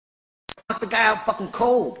guy out fucking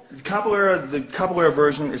cold. The capoeira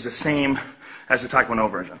version is the same as the Taekwondo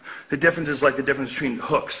version. The difference is like the difference between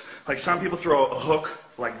hooks. Like some people throw a hook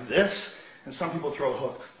like this, and some people throw a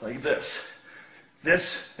hook like this.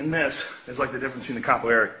 This and this is like the difference between the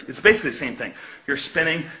capoeira. It's basically the same thing. You're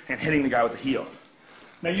spinning and hitting the guy with the heel.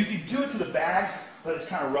 Now you could do it to the bag, but it's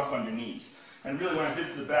kind of rough on your knees. And really when I did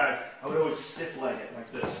it to the bag, I would always stiff leg it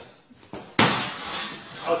like this.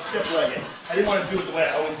 I would stiff leg it. I didn't want to do it the way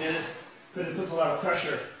I always did it, because it puts a lot of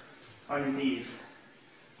pressure on your knees.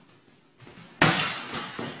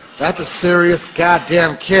 That's a serious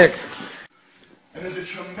goddamn kick. And there's a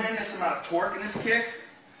tremendous amount of torque in this kick,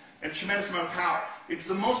 and a tremendous amount of power. It's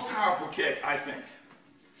the most powerful kick, I think.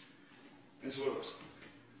 This is what it was.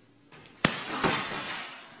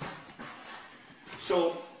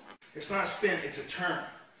 So, it's not a spin, it's a turn.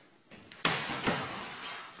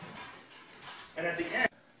 And at the end,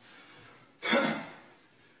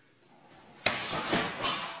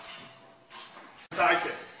 side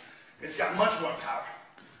kick. It's got much more power.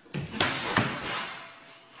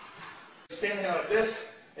 Standing out like this,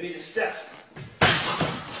 and he just steps.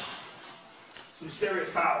 Some serious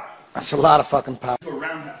power. That's a lot of fucking power. A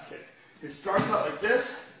roundhouse kick. It starts out like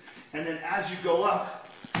this, and then as you go up,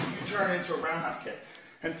 you turn into a roundhouse kick.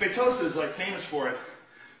 And Feitosa is like famous for it,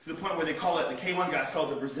 to the point where they call it, the K1 guys call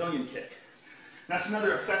it the Brazilian kick. And that's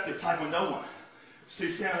another effective Taekwondo one. So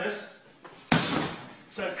you stand like this,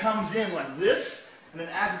 so it comes in like this, and then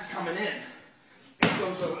as it's coming in, it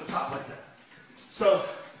goes over the top like that. So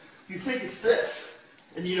you think it's this,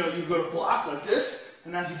 and you go to block like this,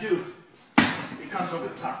 and as you do, it comes over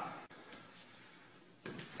the top.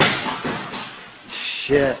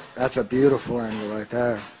 Shit, that's a beautiful angle right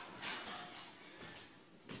there.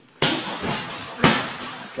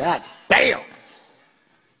 God damn!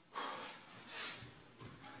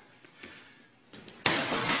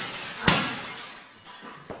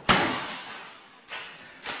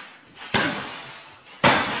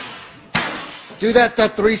 Do that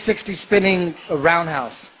 360 spinning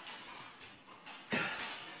roundhouse.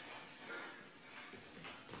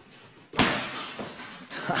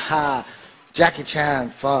 Haha, Jackie Chan,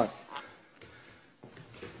 fuck.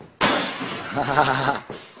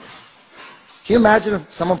 Can you imagine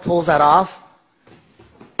if someone pulls that off?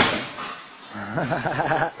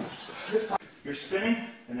 You're spinning,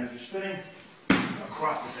 and as you're spinning,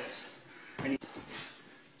 across the face. And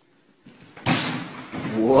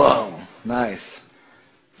Whoa, nice.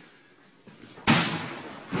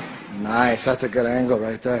 Nice, that's a good angle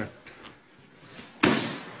right there.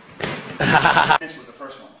 this was the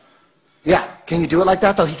first one. Yeah, can you do it like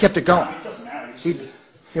that though? He kept it going. It doesn't matter.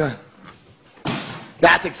 Yeah.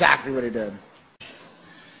 That's exactly what he did.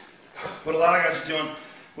 What a lot of guys are doing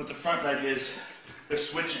with the front leg is they're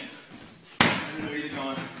switching. And they're either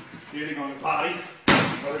going to body,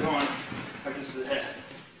 or they're going like this to the head.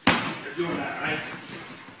 They're doing that, right?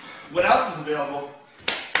 What else is available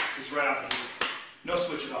is right out here. No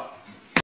switch at all.